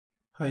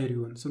Hi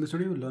everyone, so in this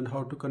video we'll learn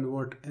how to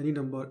convert any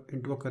number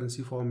into a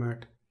currency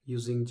format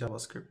using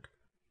JavaScript.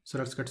 So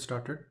let's get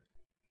started.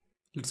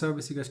 Let's have a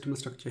basic HTML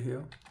structure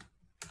here.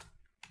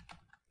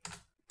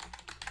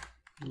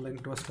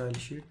 Link to a style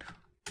sheet.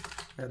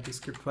 Add the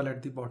script file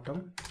at the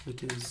bottom,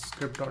 which is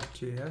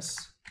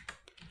script.js.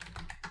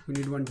 We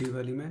need one div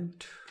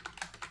element,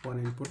 one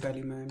input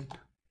element,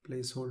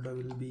 placeholder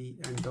will be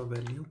enter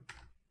value.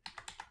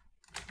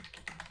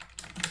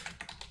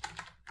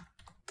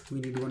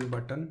 We need one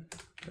button.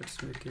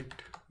 Let's make it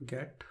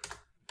get.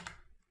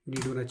 We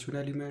need one h1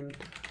 element.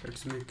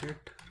 Let's make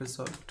it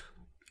result.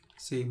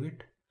 Save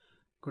it.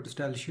 Go to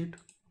style sheet.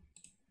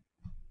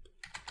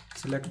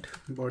 Select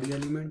body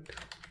element.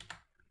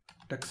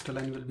 Text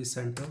align will be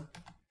center.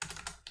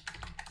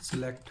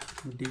 Select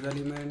div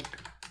element.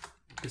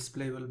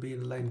 Display will be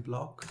inline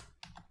block.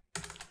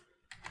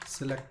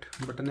 Select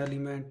button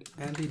element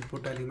and the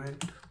input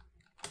element.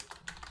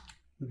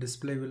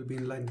 Display will be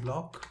inline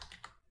block.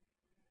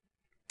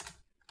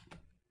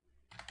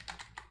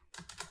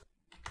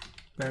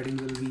 Padding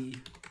will be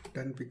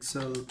 10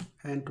 pixel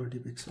and 20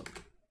 pixel.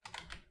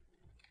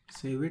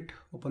 Save it,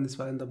 open this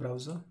file in the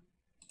browser,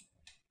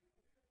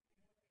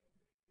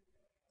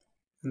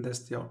 and that's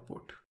the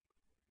output.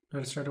 Now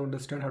let's try to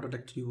understand how it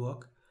actually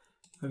work.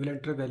 I will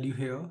enter a value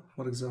here,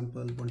 for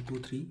example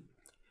 123,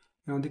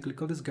 and on the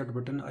click of this get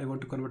button I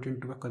want to convert it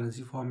into a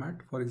currency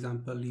format, for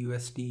example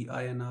USD,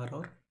 INR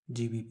or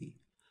GBP,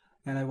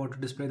 and I want to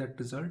display that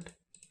result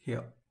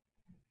here.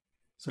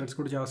 So let's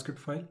go to JavaScript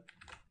file.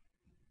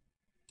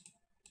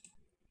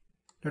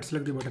 Let's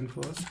select the button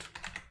first.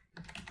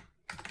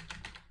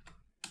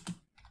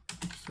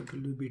 So it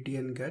will be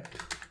btn get.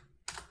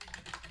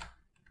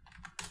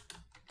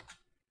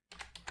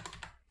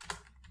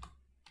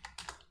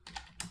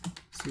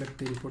 Select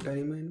the input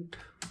element.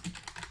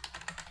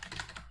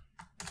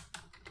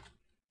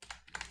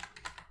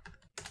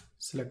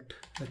 Select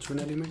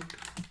h1 element.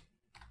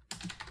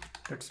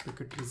 Let's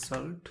make it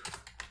result.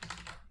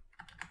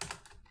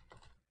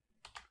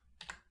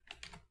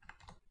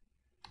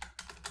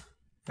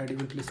 Add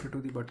event listener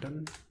to the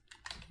button,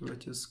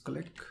 which is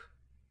click.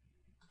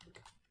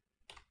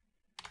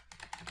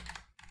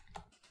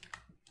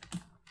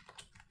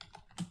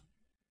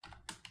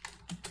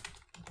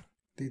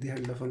 The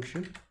handler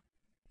function.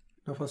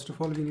 Now first of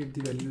all we need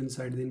the value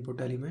inside the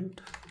input element.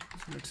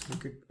 So let's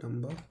make it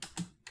number.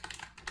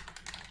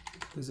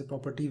 There's a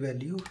property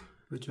value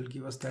which will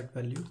give us that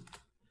value.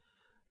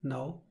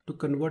 Now to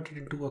convert it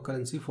into a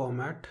currency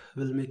format,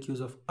 we'll make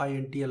use of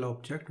intl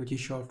object, which is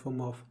short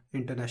form of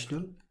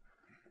international.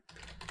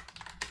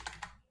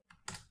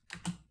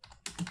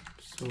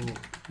 So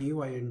new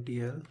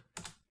intl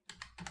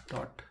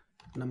dot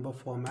number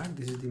format,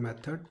 this is the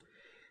method,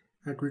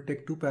 and it will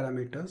take two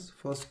parameters.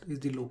 First is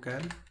the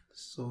locale,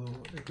 so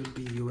it will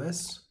be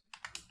US.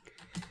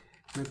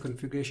 My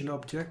configuration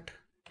object,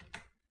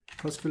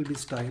 first will be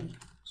style,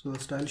 so the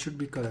style should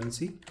be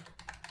currency,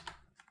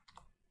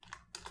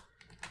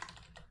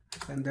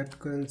 and that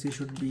currency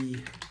should be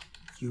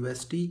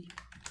USD.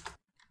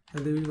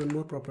 And there will be one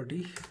more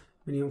property,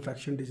 minimum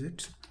fraction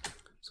digits,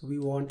 so we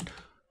want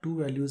two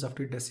values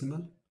after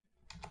decimal.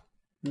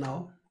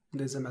 Now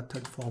there's a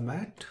method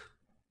format,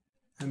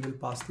 and we'll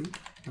pass the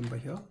number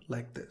here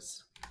like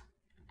this.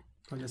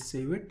 Now let's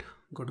save it,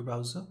 go to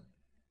browser.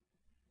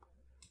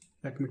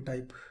 Let me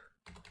type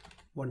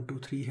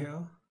 123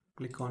 here,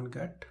 click on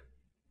get.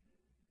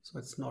 So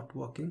it's not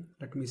working.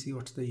 Let me see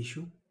what's the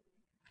issue.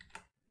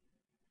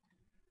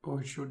 Oh,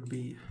 it should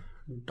be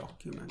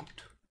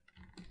document.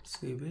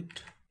 Save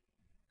it.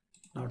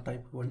 Now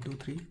type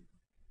 123,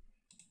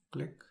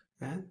 click,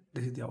 and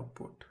this is the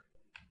output.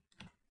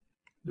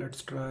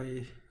 Let's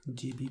try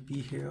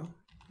GBP here.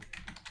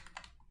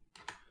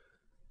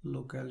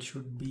 Local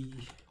should be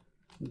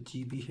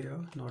GB here,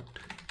 not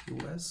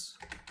US.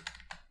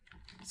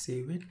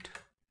 Save it.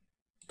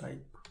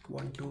 Type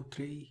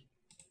 123.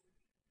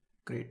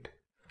 Great.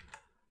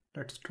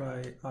 Let's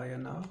try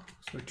INR.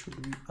 So it should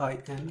be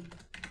IN.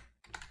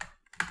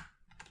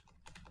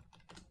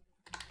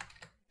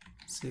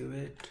 Save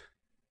it.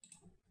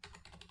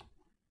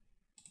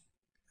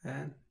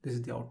 And this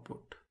is the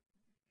output.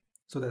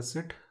 So that's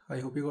it. I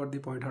hope you got the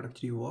point how it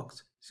actually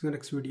works. See you in the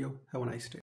next video. Have a nice day.